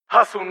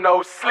Hustle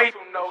no sleep.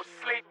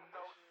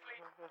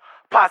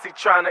 Posse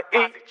tryna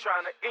eat.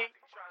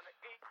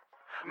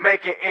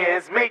 Making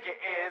ends meet.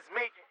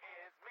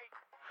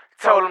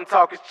 Told them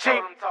talk is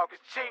cheap.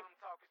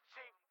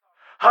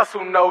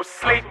 Hustle no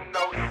sleep.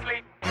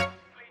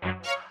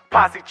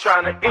 Posse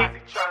tryna eat.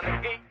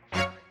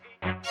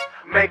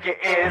 Making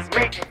ends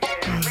meet.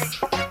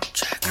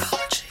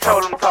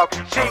 Told them talk is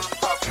cheap.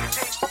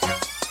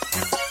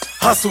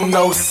 Hustle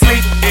no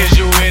sleep. Is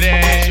you with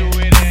it?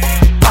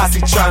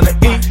 Posse tryna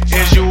eat.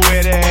 Is you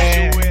with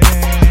it?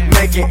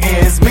 Making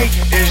ends meet.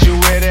 Is you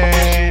with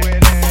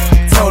it?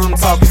 Told them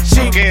talk is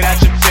cheap. Get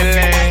out your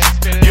feelings.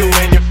 You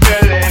and your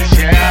feelings.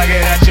 Yeah, I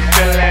get out your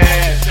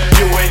feelings.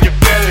 You and your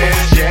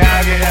feelings. Yeah,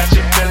 I get out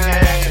your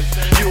feelings.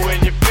 You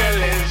and your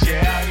feelings.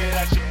 Yeah, I get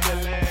out your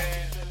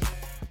feelings.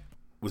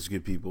 What's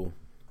good, people?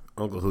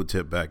 Uncle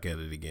Hotep back at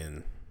it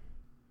again.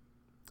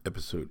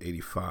 Episode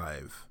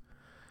 85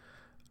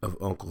 of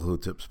Uncle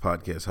Hotep's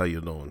podcast. How you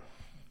doing?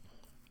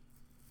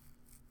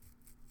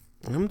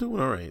 I'm doing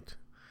all right.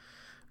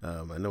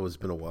 I know it's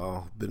been a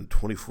while. Been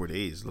 24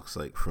 days, looks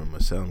like, from a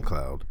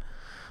SoundCloud.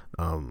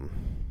 I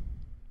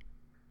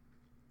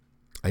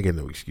got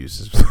no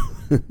excuses.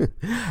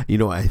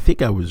 I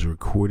think I was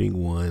recording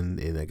one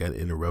and I got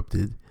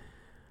interrupted,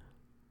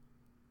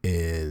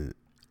 and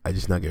I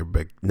just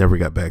never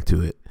got back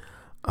to it.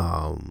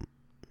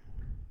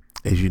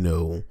 As you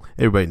know,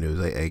 everybody knows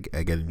I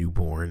got a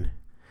newborn.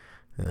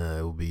 It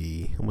will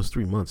be almost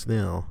 3 months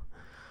now.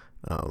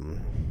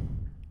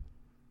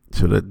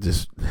 So that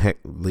just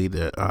laid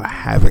a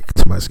havoc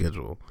to my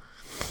schedule.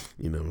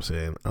 You know what I'm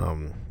saying?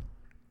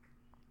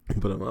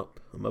 But I'm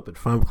up. I'm up at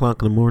 5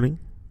 o'clock in the morning.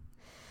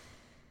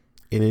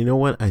 And you know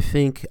what? I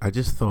think I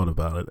just thought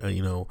about it.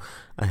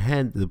 I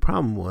had the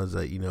problem was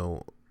that,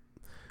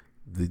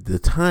 the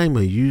time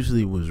I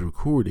usually was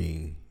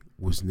recording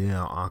was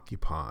now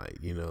occupied.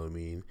 You know what I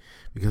mean?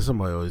 Because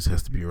somebody always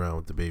has to be around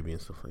with the baby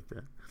and stuff like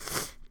that.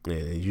 And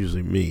it's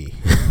usually me.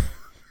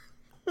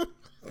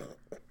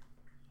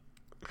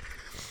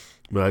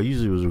 But I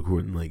usually was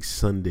recording like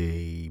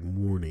Sunday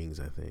mornings,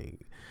 I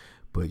think.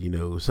 But,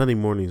 Sunday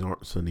mornings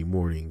aren't Sunday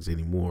mornings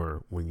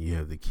anymore when you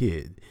have the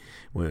kid,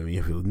 when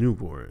you have a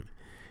newborn.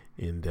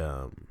 And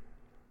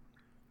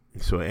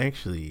so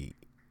actually,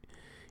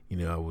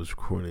 I was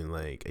recording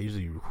I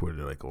usually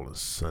recorded like on a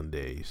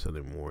Sunday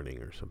morning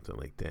or something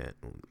like that.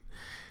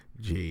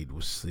 Jade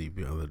was asleep.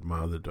 My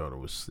other daughter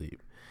was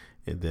asleep.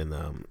 And then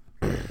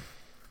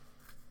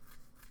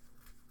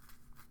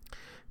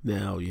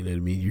now, you know what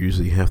I mean? You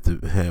usually have to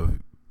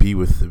be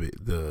with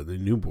the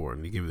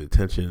newborn to give it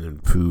attention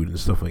and food and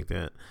stuff like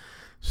that.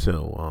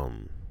 So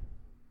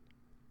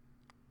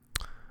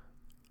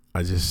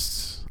I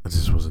just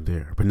wasn't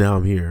there. But now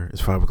I'm here.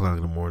 It's 5 o'clock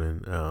in the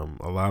morning.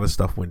 A lot of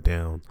stuff went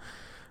down.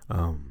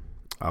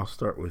 I'll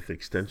start with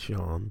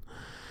Extension,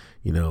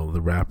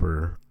 the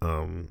rapper.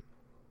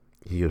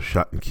 He was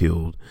shot and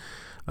killed.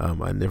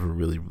 I never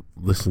really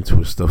listened to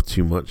his stuff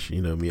too much.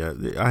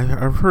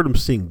 I've heard him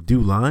sing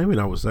Do Lime,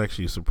 and I was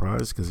actually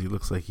surprised because he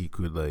looks like he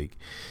could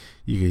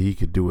he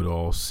could do it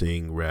all,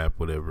 sing, rap,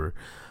 whatever.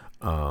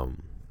 But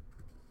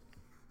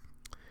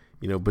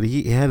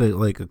he had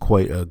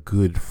quite a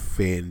good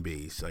fan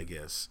base, I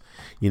guess.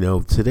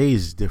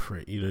 Today's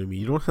different. You know what I mean?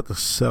 You don't have to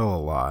sell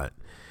a lot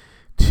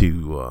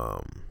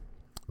to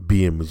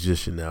be a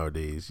musician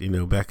nowadays.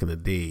 Back in the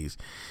days,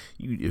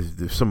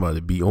 if somebody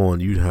be on,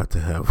 you'd have to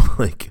have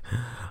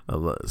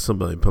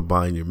somebody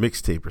buying your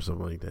mixtape or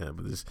something like that.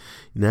 But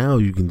now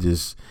you can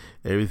just,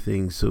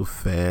 everything's so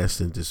fast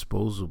and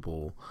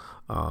disposable.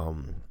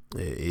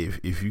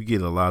 If you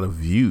get a lot of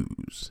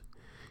views,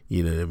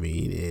 you know what I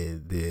mean,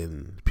 and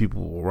then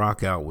people will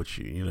rock out with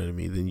you, you know what I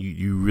mean, then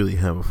you really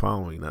have a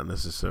following, not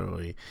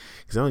necessarily,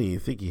 because I don't even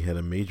think he had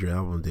a major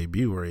album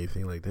debut or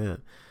anything like that.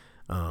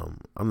 I'm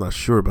not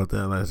sure about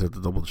that. I just have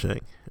to double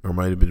check, or it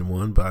might have been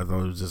one, but I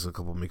thought it was just a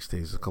couple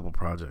mixtapes, a couple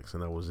projects,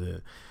 and that was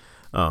it.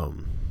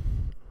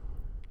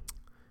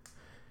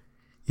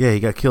 Yeah, he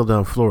got killed down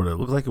in Florida. It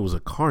looked like it was a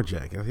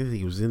carjack. I think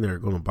he was in there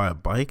going to buy a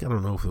bike. I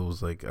don't know if it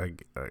was I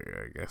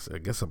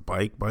guess a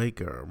bike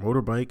or a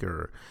motorbike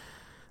or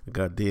a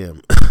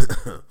goddamn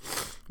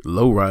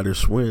lowrider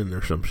swing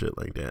or some shit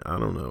like that. I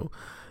don't know.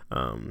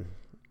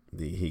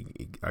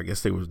 I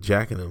guess they was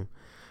jacking him.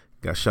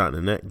 Got shot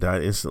in the neck,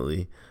 died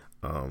instantly.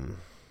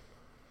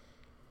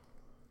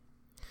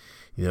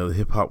 The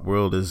hip hop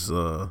world is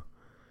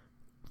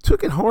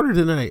took it harder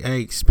than I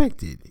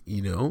expected. He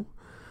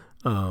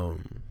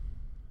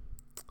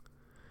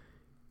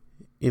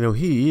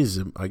is,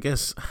 I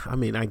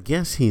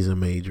guess he's a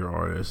major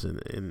artist,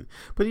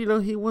 but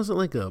he wasn't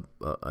like a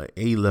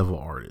A-level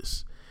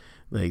artist.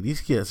 Like, these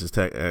kids is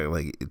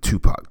like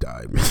Tupac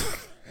died.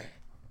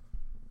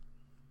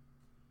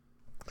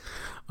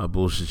 I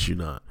bullshit you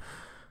not.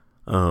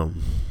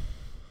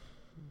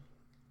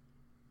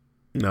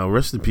 Now,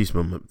 rest in peace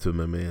to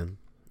my man.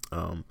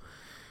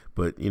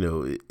 But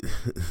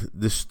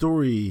the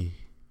story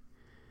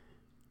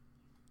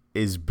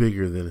is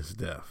bigger than his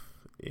death.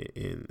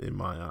 In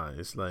my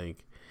eyes,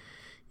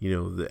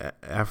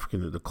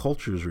 the the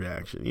culture's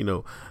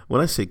reaction.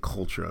 When I say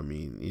culture, I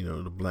mean,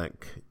 the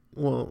black,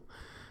 well,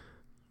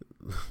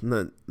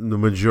 not the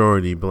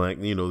majority black,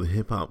 the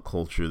hip hop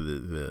culture,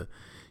 the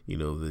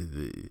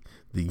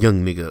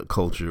young nigga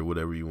culture,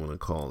 whatever you want to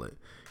call it.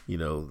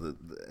 The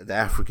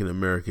African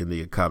American,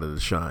 the Akata, the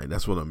Shine.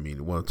 That's what I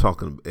mean when I'm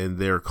talking in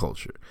their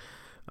culture.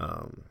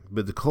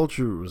 But the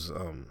culture was,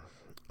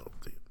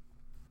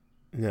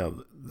 now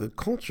the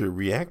culture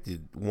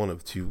reacted one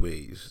of two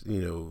ways.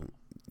 It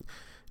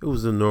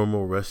was a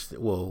normal rest.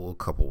 Well, a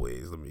couple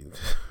ways. Let me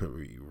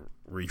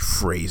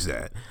rephrase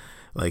that.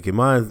 Like in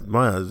my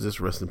eyes,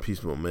 just rest in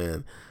peace, my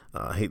man.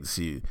 I hate to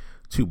see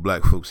two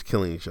black folks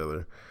killing each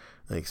other,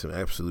 like some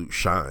absolute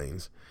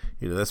shines.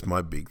 That's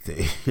my big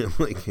thing.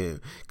 Like,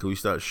 can we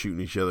start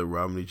shooting each other,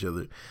 robbing each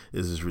other?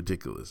 This is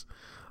ridiculous.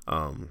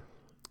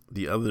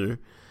 The other,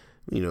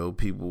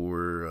 people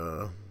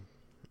were,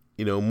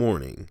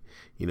 mourning,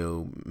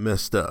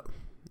 messed up.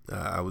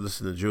 I was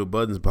listening to Joe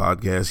Budden's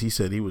podcast. He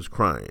said he was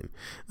crying,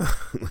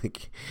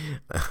 like,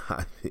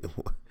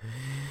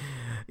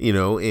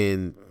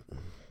 and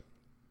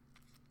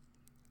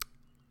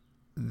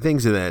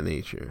things of that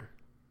nature.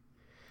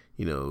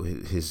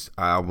 His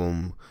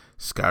album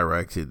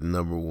skyrocketed to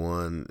number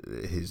one.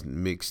 His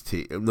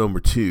mixtape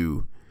number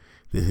two.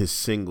 Then his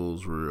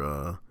singles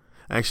were.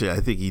 Actually, I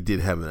think he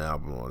did have an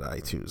album on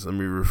iTunes. Let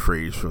me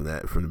rephrase from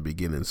the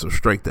beginning. So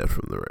strike that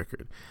from the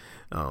record.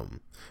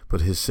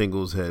 But his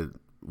singles had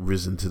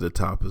risen to the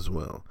top as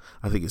well.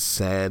 I think it's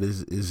 "Sad"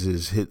 is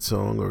his hit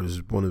song, or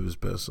is one of his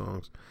best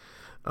songs.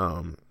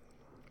 And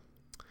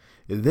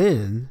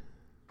then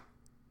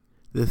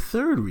the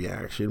third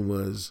reaction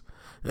was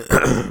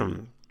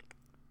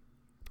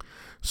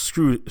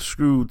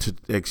screw to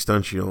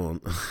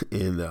Extension,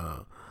 and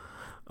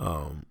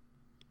I'm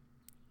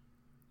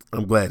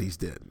glad he's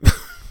dead.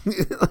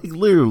 Like,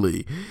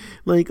 literally,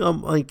 like,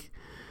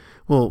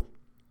 well,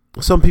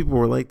 some people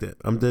were like that.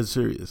 I'm dead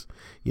serious,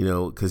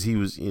 because he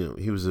was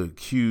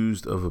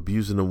accused of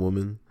abusing a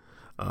woman,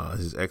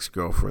 his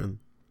ex-girlfriend,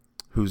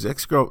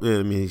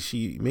 I mean,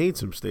 she made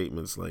some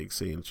statements like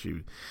saying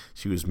she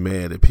was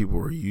mad that people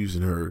were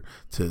using her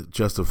to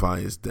justify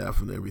his death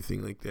and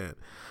everything like that.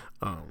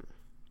 I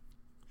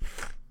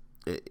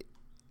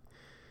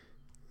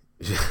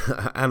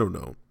don't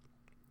know.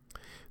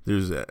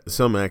 There's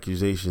some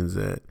accusations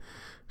that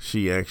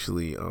she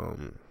actually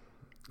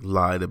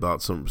lied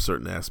about some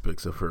certain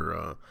aspects of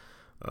her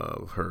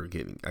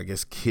getting, I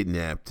guess,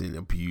 kidnapped and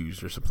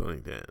abused or something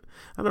like that.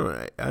 I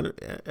don't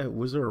know.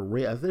 Was there a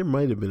rape? There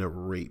might have been a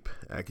rape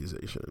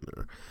accusation in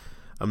there.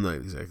 I'm not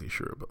exactly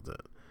sure about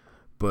that.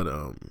 But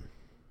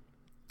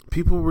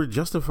people were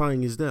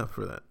justifying his death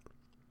for that.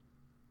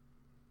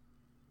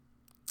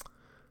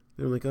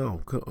 They were like,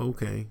 "Oh,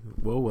 okay,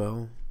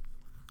 well,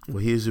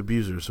 he is an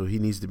abuser, so he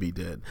needs to be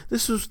dead."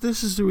 This is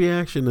the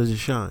reaction of the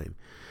Shine,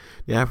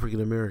 the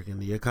African American,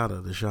 the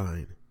Akata, the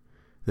Shine,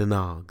 the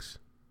Nogs.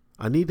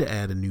 I need to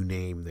add a new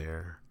name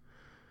there.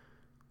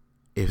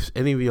 If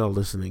any of y'all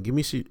listening, give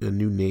me a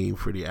new name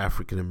for the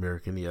African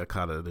American, the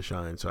Akata, the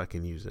Shine, so I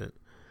can use it.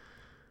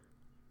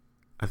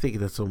 I think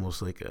that's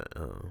almost like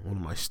one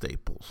of my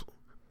staples.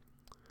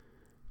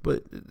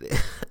 But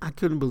I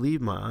couldn't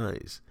believe my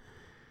eyes.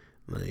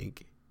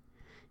 Like,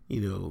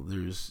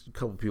 there's a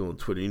couple people on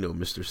Twitter,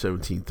 Mr.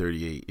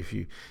 1738. If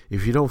you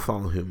don't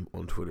follow him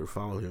on Twitter,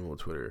 follow him on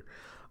Twitter.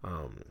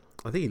 I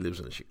think he lives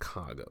in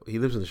Chicago. He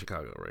lives in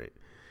Chicago, right?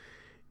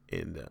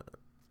 And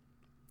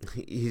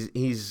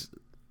he's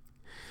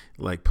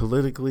like,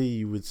 politically,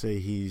 you would say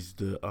he's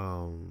the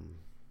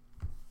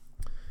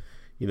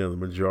the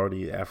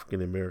majority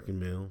African American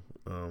male,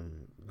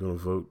 gonna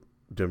vote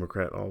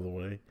Democrat all the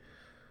way,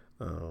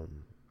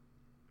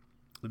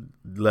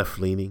 left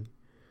leaning.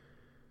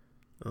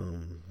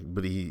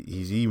 But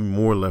he's even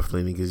more left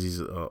leaning because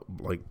he's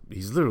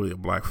literally a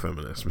black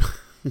feminist.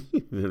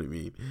 You know what I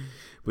mean?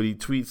 But he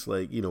tweets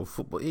like,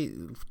 football. He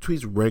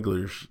tweets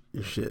regular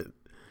shit.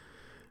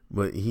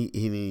 But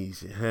he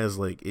has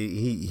like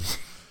this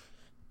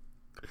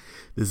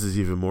is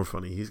even more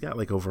funny. He's got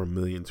like over 1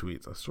 million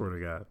tweets. I swear to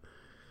God,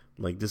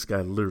 like, this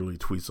guy literally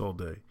tweets all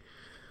day.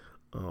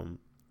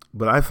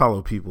 But I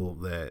follow people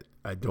that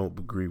I don't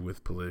agree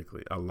with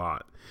politically a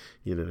lot.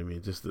 You know what I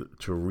mean? Just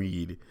to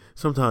read.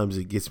 Sometimes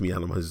it gets me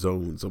out of my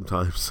zone.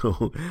 Sometimes,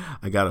 so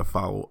I gotta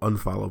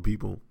unfollow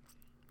people.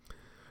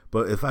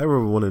 But if I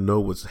ever want to know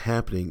what's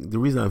happening, the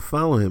reason I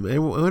follow him,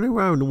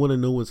 whenever I want to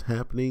know what's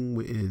happening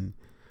in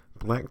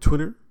Black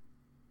Twitter,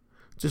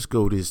 just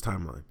go to his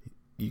timeline.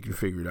 You can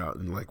figure it out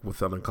in like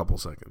within a couple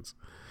seconds.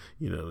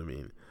 You know what I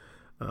mean?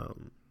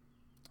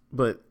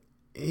 But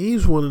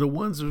he's one of the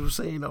ones that were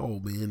saying,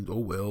 "Oh man, oh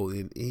well,"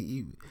 and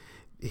he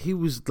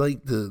was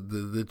like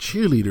the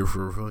cheerleader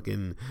for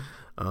fucking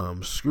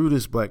screw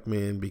this black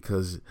man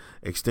because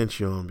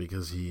Extension,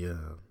 because he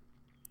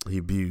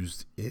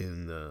abused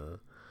in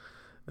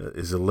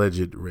his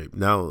alleged rape.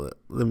 Now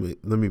let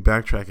me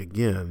backtrack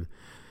again.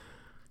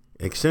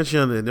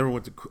 Extension never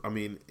went to. I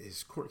mean,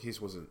 his court case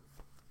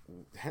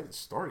hadn't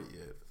started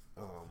yet.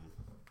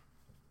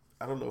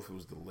 I don't know if it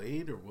was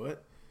delayed or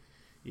what.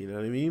 You know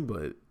what I mean?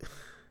 But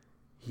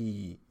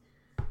he's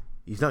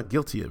not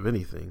guilty of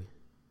anything.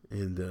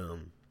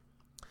 And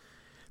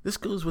this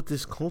goes with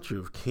this culture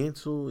of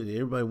cancel, and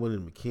everybody wanted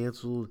him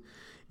canceled.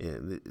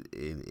 And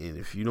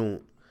if you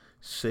don't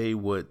say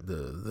what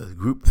the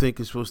group think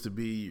is supposed to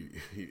be,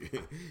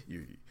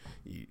 you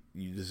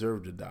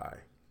deserve to die.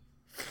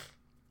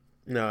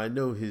 Now, I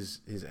know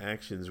his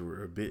actions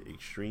were a bit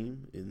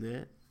extreme in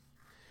that.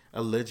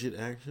 Alleged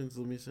actions,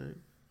 let me say.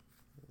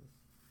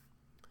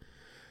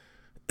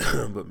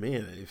 But,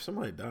 man, if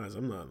somebody dies,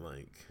 I'm not,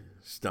 like,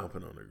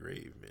 stomping on their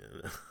grave,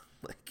 man.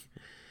 Like,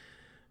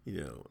 you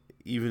know,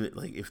 even,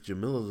 like, if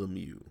Jamila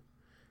Lemieux,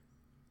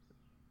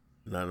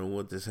 and I don't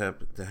want this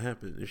to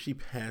happen, if she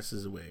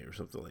passes away or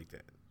something like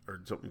that, or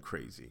something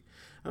crazy,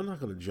 I'm not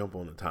going to jump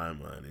on the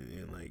timeline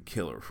and, like,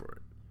 kill her for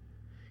it.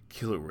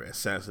 Kill her,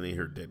 assassinate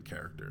her dead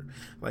character.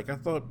 Like, I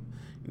thought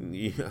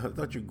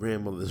your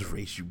grandmother's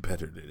raised you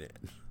better than that.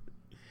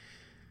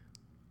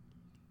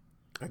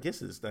 I guess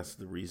that's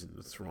the reason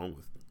that's wrong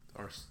with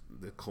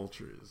the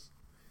culture is,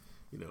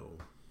 you know,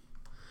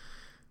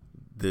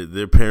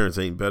 their parents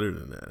ain't better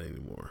than that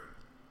anymore.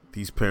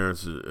 These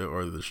parents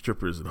are the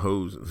strippers and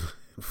hoes and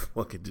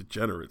fucking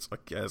degenerates. I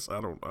guess I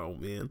don't know,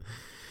 man.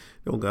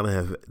 Don't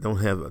have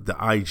the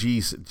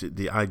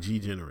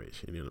IG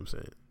generation. You know what I'm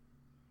saying?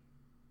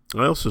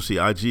 I also see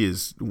IG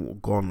is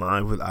gone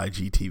live with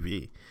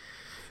IGTV.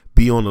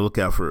 Be on the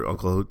lookout for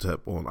Uncle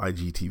Hotep on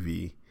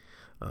IGTV.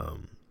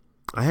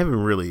 I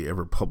haven't really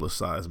ever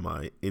publicized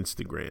my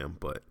Instagram,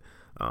 but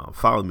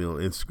follow me on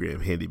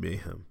Instagram, Handy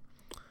Mayhem.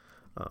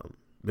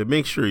 But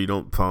make sure you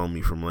don't follow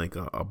me from like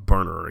a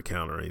burner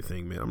account or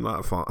anything, man.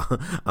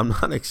 I'm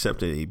not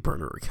accepting any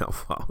burner account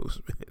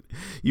follows, man.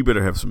 You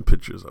better have some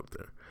pictures up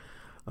there.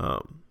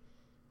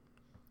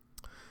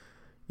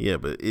 Yeah,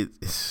 but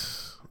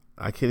it's.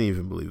 I can't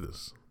even believe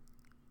this.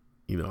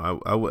 You know,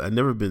 I've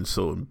never been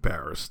so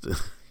embarrassed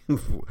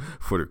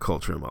for the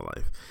culture in my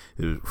life,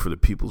 for the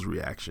people's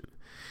reaction.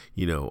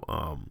 You know,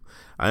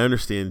 I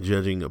understand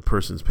judging a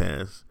person's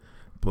past,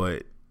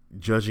 but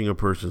judging a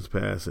person's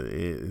past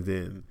and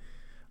then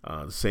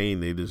saying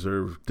they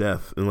deserve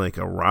death in like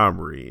a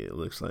robbery, it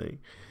looks like,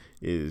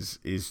 is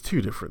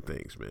two different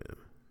things, man.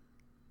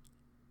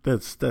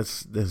 That's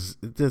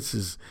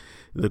the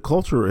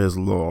culture has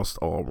lost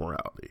all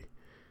morality.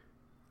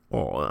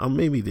 Oh,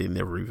 maybe they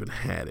never even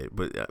had it,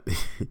 but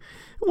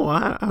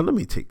well, let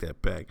me take that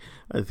back.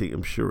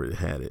 I'm sure it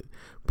had it,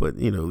 but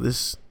you know,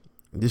 this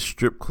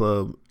strip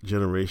club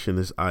generation,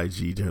 this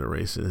IG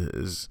generation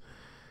is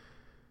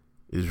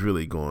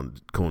really going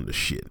to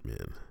shit,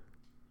 man.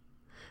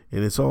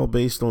 And it's all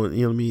based on,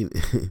 you know what I mean?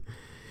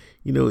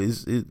 You know,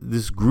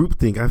 this group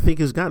thing, I think,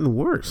 has gotten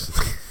worse.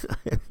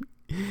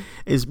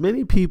 As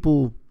many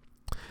people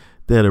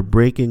that are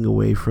breaking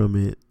away from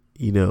it,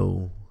 you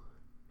know,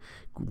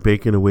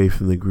 breaking away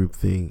from the group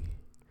thing,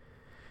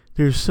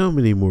 there's so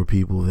many more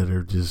people that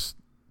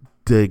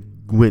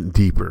went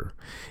deeper.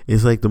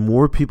 It's like the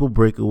more people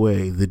break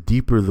away, the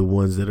deeper the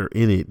ones that are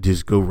in it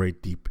just go right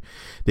deep.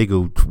 They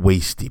go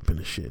waist deep in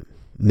the shit,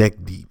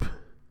 neck deep.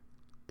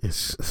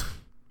 It's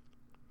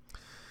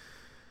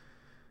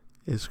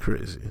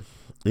crazy,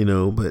 you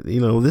know. But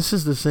you know, this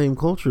is the same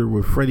culture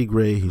where Freddie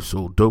Gray, who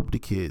sold dope to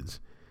kids,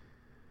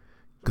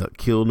 got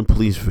killed in a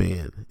police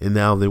van, and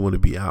now they want to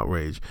be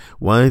outraged.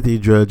 Why didn't they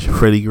judge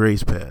Freddie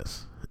Gray's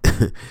past?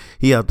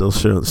 He out there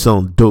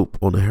selling dope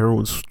on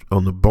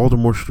the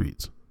Baltimore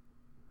streets,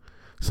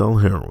 selling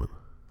heroin.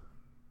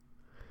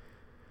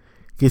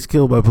 Gets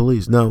killed by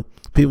police. Now,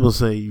 people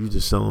say you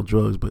just selling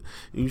drugs, but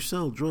if you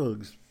sell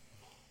drugs,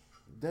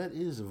 that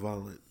is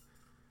violent.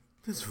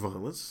 That's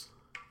violence.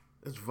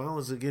 That's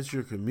violence against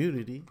your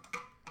community.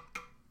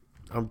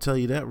 I'm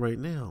telling you that right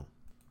now.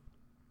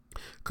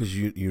 Because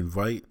you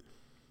invite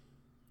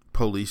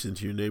police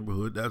into your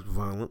neighborhood. That's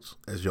violence,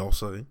 as y'all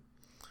say.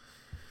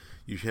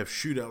 You have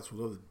shootouts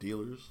with other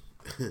dealers.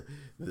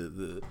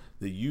 the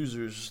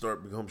users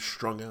become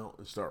strung out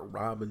and start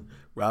robbing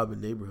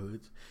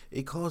neighborhoods.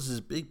 It causes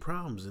big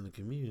problems in the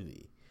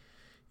community.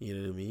 You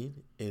know what I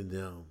mean? And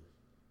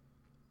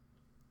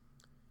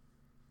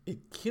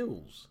it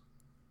kills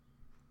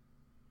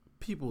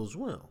people as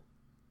well.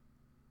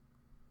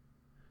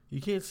 You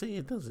can't say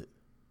it doesn't.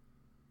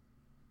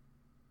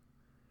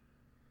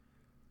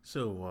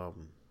 So,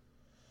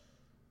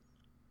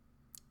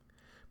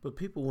 but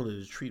people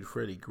wanted to treat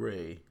Freddie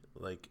Gray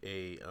like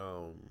he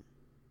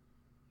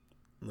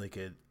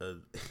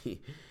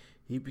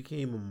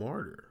became a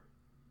martyr.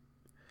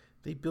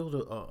 They built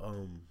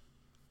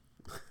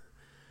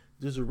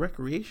there's a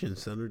recreation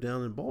center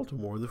down in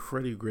Baltimore, the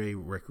Freddie Gray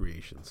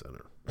Recreation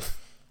Center,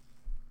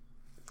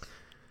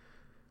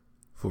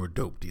 for a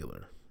dope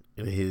dealer.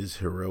 And his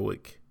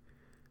heroic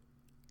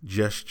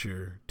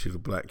gesture to the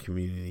black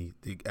community,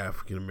 the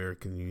African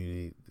American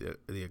community,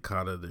 the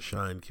Akata, the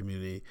Shine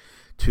community,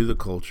 to the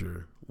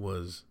culture,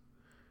 was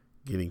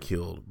getting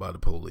killed by the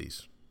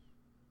police.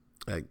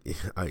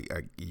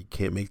 You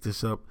can't make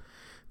this up.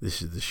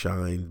 This is the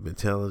Shine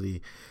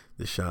mentality,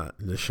 the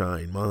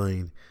Shine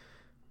mind.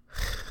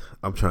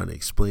 I'm trying to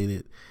explain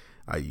it.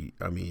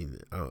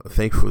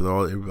 thankful to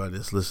all everybody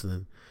that's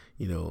listening.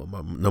 You know,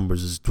 my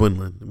numbers is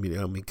dwindling.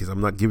 Because I'm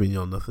not giving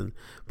y'all nothing,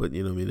 but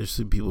there's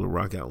some people to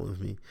rock out with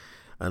me,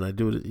 and I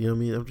do it.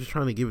 I'm just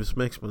trying to give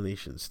some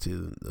explanations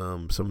to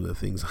some of the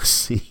things I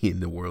see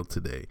in the world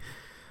today,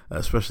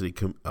 especially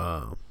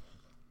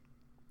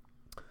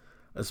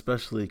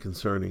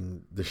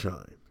concerning the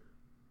shine.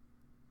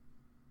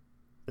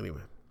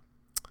 Anyway,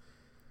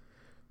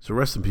 so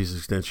rest in peace,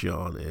 Extension,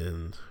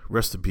 and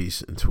rest in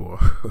peace into our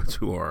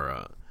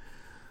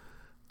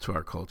to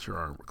our culture,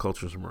 our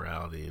culture's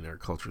morality, and our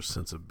culture's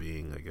sense of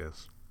being, I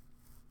guess.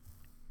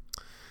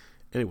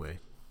 Anyway,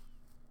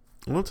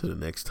 on to the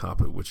next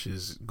topic, which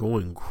is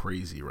going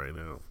crazy right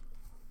now.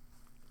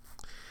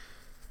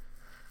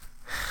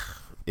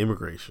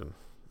 Immigration.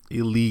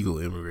 Illegal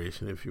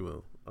immigration, if you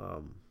will.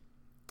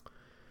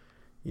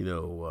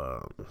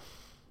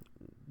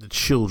 The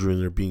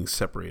children are being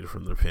separated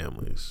from their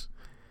families.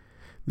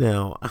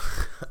 Now,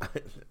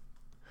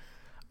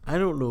 I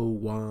don't know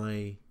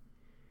why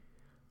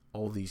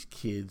all these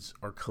kids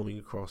are coming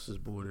across this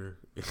border.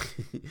 I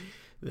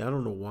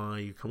don't know why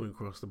you're coming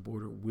across the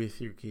border with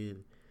your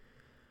kid.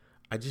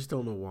 I just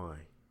don't know why.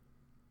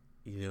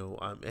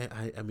 I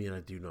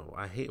do know.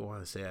 I hate when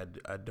I say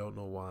I don't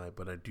know why,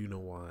 but I do know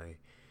why.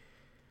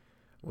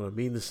 What I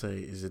mean to say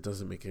is it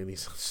doesn't make any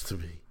sense to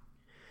me.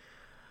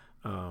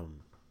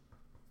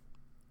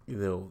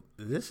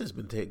 This has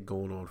been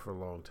going on for a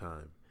long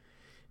time.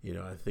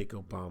 I think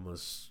Obama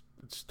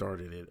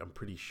started it, I'm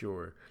pretty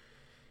sure.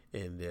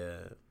 And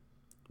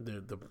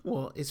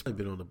it's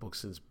been on the book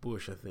since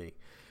Bush, I think.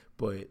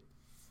 But,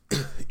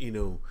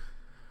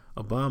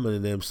 Obama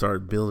and them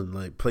started building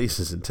like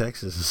places in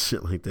Texas and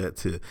shit like that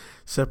to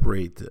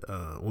separate,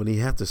 when he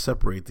had to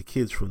separate the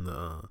kids from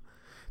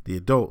the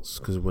adults,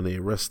 because when they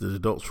arrested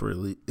adults for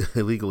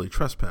illegally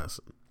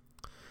trespassing.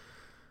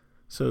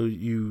 So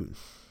you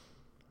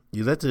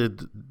let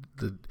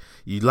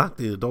you lock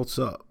the adults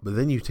up, but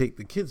then you take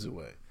the kids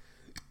away.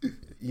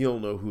 You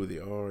don't know who they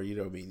are. You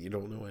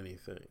don't know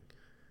anything.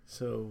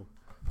 So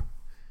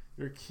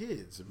they're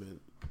kids.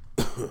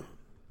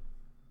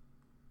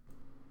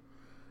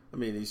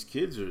 These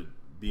kids are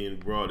being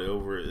brought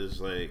over as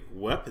like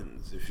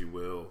weapons, if you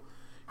will.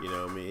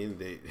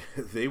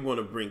 They want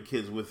to bring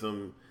kids with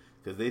them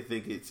because they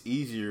think it's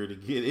easier to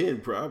get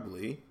in,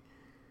 probably.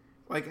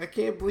 Like, I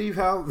can't believe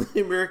how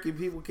the American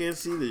people can't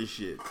see this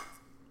shit.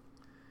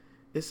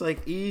 It's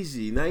like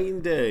easy, night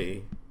and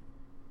day.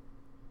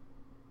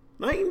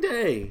 Night and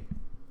day.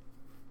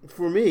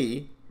 For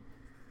me,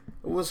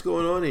 what's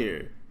going on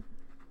here?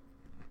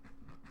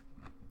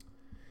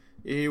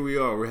 Here we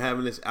are. We're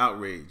having this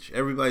outrage.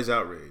 Everybody's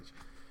outraged.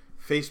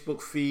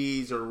 Facebook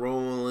feeds are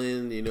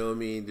rolling.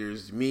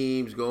 There's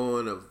memes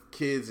going of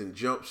kids in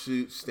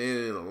jumpsuits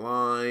standing in a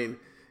line.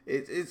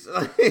 It's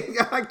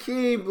like, I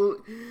can't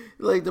believe,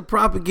 like, the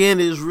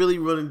propaganda is really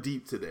running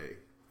deep today.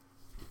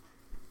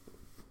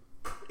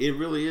 It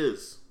really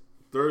is.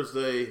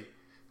 Thursday,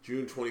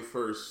 June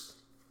 21st,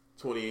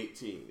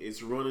 2018.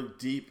 It's running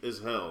deep as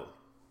hell.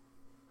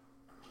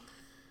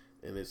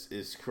 And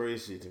it's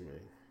crazy to me.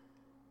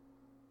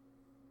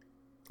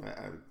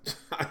 I'm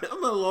at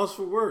a loss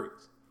for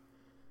words.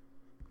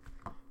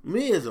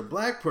 Me as a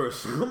black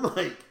person, I'm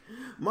like,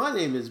 my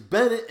name is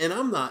Bennett and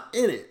I'm not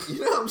in it.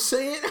 You know what I'm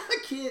saying?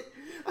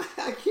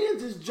 I can't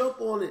just jump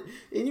on it.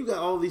 And you got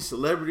all these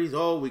celebrities,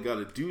 we got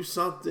to do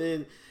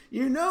something.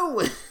 When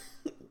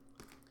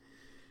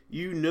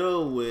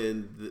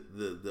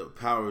the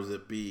powers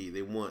that be,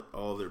 they want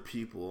all their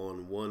people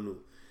on one,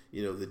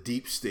 the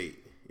deep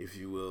state, if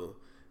you will.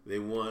 They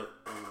want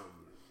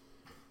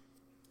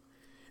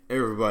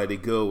everybody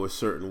to go a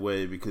certain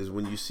way, because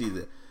when you see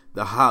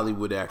the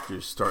Hollywood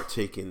actors start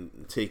taking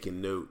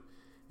note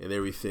and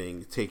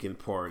everything, taking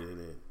part in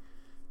it,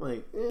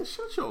 like, man,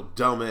 shut your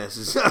dumb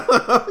asses up.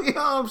 You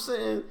know what I'm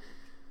saying?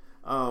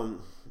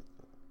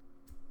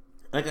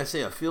 Like I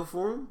say, I feel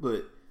for them,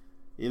 but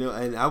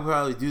and I'll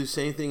probably do the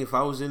same thing if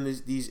I was in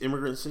these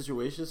immigrant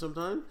situations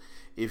sometimes.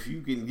 If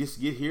you can just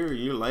get here and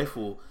your life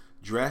will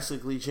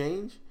drastically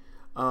change,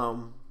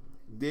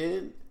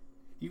 then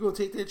you're going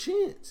to take that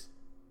chance.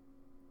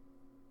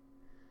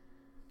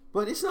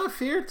 But it's not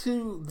fair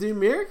to the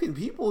American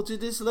people to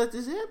just let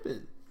this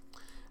happen.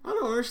 I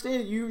don't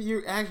understand.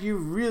 You're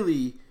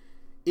really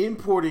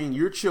importing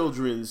your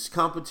children's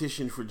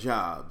competition for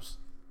jobs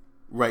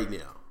right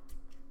now.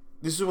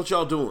 This is what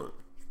y'all doing.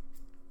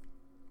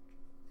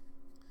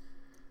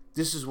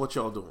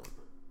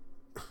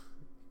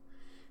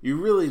 You're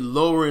really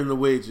lowering the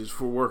wages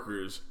for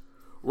workers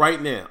right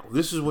now.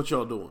 This is what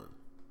y'all doing.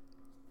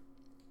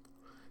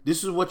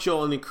 This is what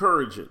y'all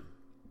encouraging.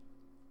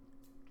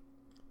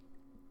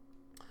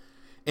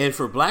 And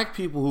for black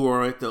people who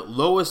are at the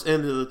lowest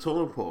end of the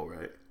totem pole,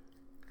 right?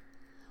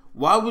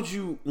 Why would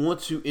you want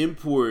to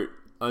import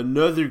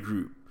another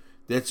group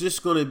that's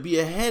just going to be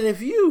ahead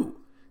of you?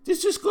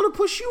 That's just going to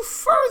push you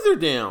further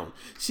down.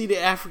 See, the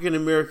African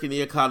American,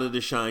 the Akata,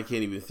 the Shine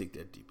can't even think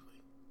that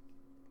deeply.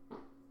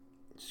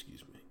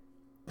 Excuse me.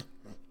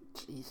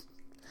 Jeez.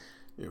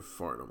 You're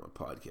farting on my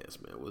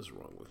podcast, man. What's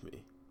wrong with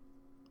me?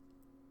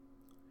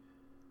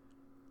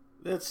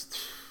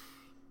 It's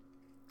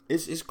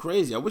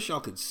crazy. I wish y'all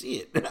could see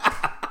it.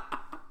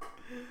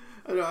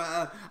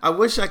 I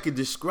wish I could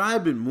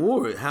describe it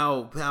more.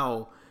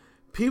 How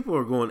people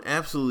are going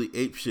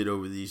absolutely apeshit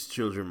over these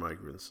children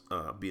migrants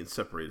being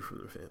separated from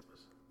their families.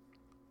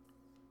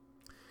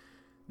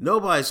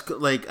 Nobody's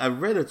like, I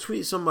read a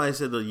tweet. Somebody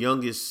said the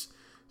youngest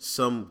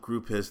some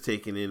group has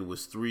taken in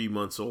was 3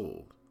 months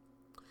old.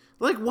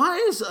 Like, why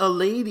is a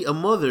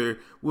mother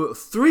with a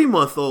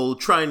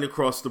 3-month-old trying to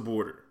cross the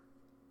border?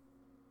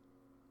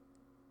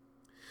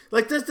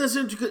 Like, this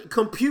doesn't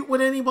compute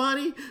with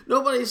anybody.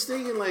 Nobody's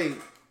thinking, like,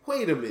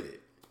 wait a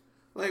minute.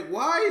 Like,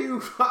 why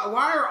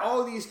are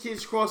all these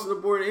kids crossing the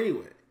border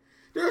anyway?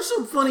 There's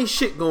some funny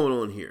shit going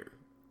on here.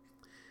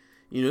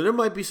 You know, there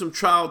might be some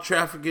child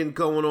trafficking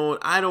going on.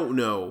 I don't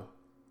know.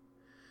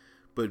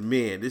 But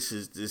man, this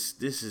is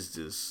just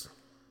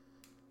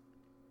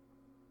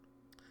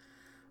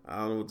I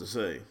don't know what to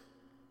say.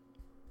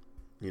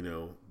 You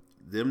know,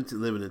 them to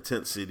living in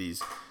tent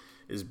cities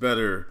is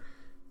better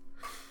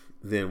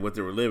than what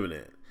they were living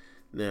at.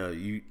 Now,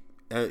 you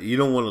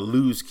don't want to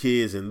lose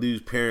kids and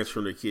lose parents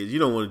from their kids. You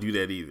don't want to do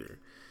that either.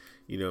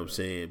 You know what I'm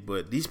saying?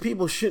 But these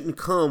people shouldn't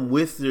come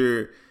with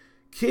their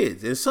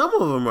kids. And some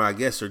of them, I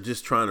guess, are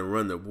just trying to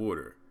run the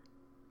border.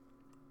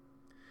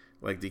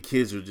 Like, the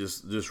kids are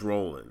just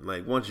rolling.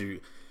 Like, once you,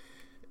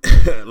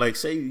 like,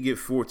 say you get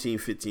 14,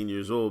 15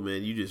 years old,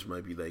 man, you just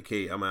might be like,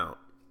 hey, I'm out.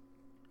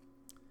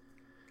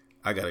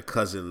 I got a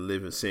cousin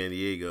live in San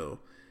Diego.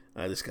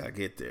 I just got to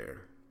get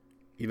there.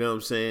 You know what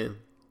I'm saying?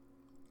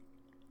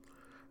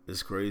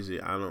 It's crazy.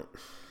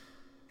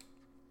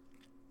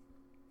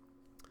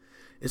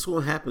 It's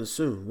going to happen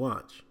soon.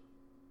 Watch.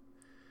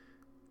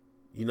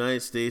 United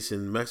States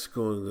and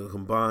Mexico are going to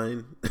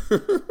combine.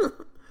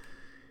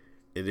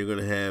 And they're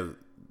going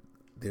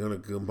to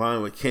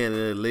combine with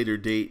Canada at a later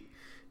date.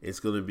 It's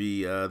going to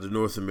be the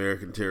North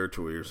American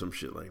territory or some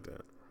shit like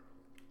that.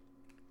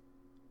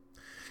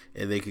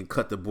 And they can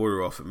cut the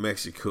border off of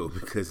Mexico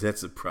because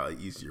that's a probably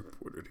easier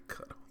border to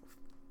cut off.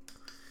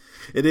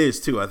 It is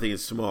too. I think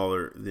it's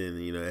smaller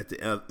than, you know, at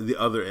the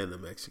other end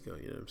of Mexico.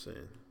 You know what I'm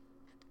saying?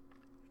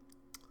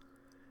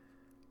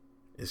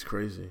 It's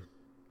crazy.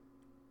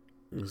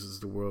 This is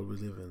the world we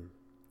live in.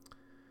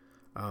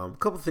 A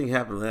couple things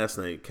happened last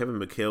night. Kevin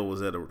McHale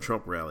was at a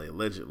Trump rally,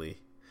 allegedly.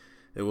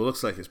 It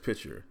looks like his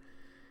picture.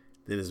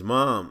 Then his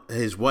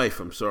wife,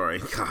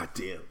 God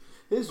damn.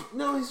 His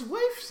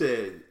wife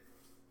said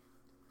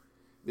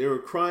they were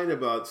crying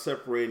about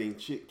separating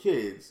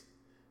kids.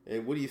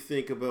 And what do you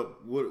think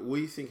about, what do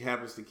you think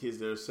happens to kids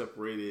that are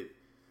separated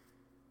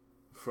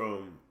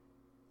from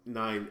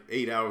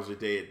 8 hours a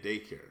day at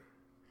daycare?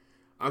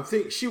 I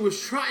think she was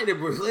trying to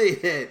relay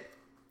that,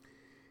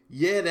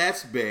 yeah,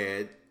 that's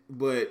bad,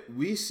 but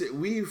we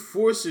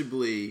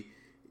forcibly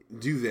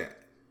do that.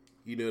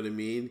 You know what I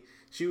mean?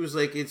 She was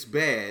like, it's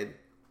bad,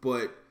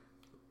 but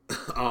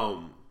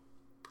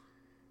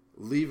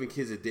leaving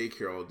kids at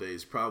daycare all day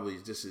is probably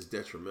just as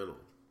detrimental.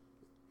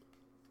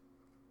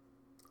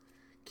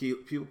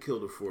 People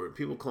killed her for it.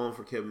 People calling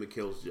for Kevin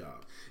McHale's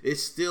job.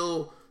 It's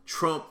still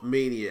Trump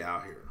mania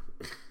out here.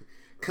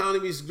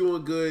 Economy's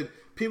doing good.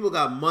 People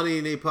got money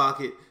in their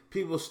pocket.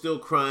 People still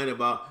crying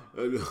about,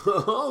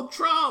 oh,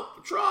 Trump.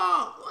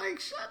 Like,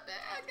 shut the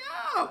heck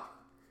up.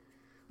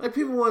 Like,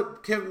 people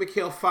want Kevin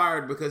McHale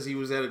fired because he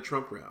was at a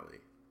Trump rally.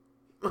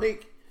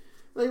 Like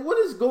what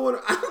is going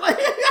on?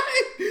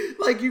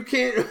 like you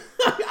can't.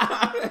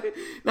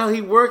 Now, he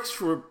works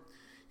for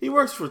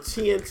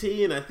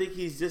TNT, and I think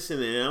he's just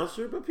an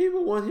announcer, but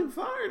people want him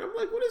fired. I'm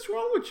like, what is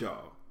wrong with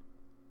y'all?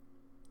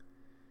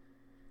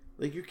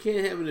 Like, you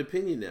can't have an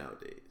opinion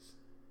nowadays.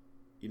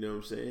 You know what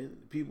I'm saying?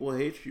 People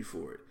hate you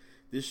for it.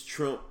 This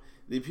Trump,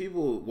 the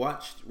people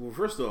watch, well,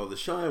 first of all, the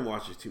Shine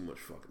watches too much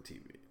fucking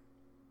TV.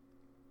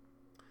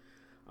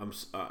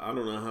 I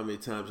don't know how many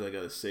times I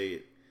gotta say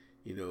it,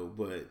 you know,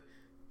 but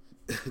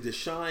the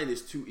Shine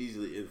is too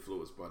easily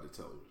influenced by the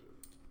television.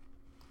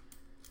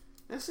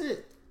 That's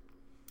it.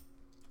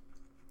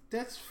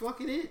 That's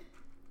fucking it.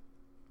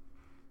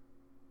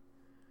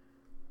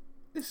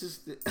 This is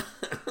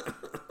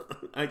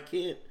I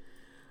can't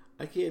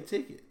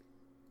take it.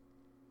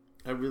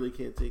 I really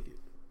can't take it.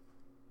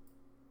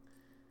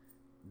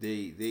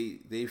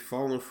 They've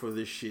fallen for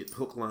this shit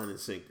hook, line, and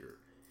sinker.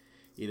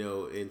 You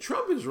know, and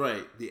Trump is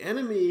right. The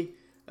enemy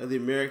of the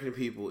American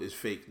people is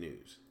fake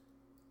news.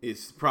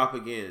 It's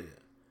propaganda.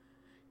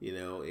 You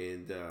know,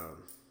 and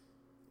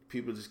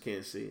people just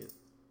can't see it.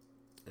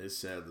 It's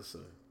sad to say.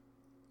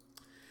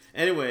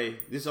 Anyway,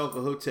 this is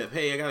Uncle Hotep.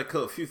 Hey, I got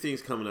a few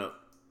things coming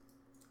up.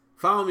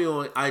 Follow me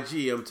on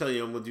IG. I'm telling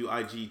you, I'm going to do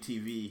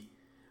IGTV.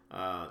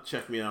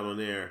 Check me out on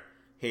there.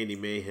 Handy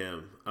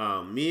Mayhem.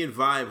 Me and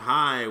Vibe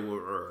High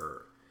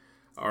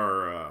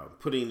are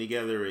putting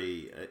together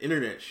a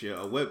internet show,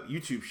 a web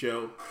YouTube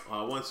show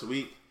once a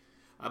week.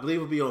 I believe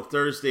it'll be on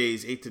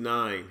Thursdays, 8 to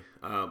 9.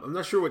 I'm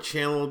not sure what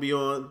channel it'll be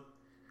on,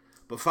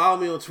 but follow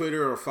me on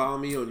Twitter or follow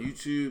me on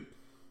YouTube.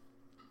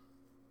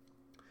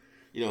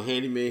 You know,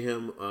 Handy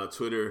Mayhem,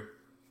 Twitter,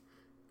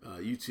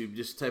 YouTube.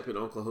 Just type in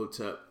Uncle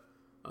Hotep.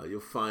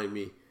 You'll find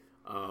me.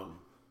 But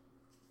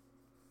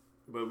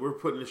we're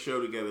putting the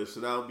show together, so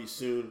that'll be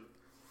soon.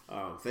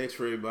 Thanks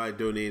for everybody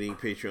donating,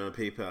 Patreon,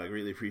 PayPal. I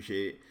greatly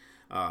appreciate it.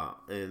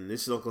 And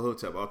this is Uncle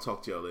Hotep. I'll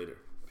talk to y'all later.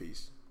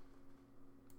 Peace.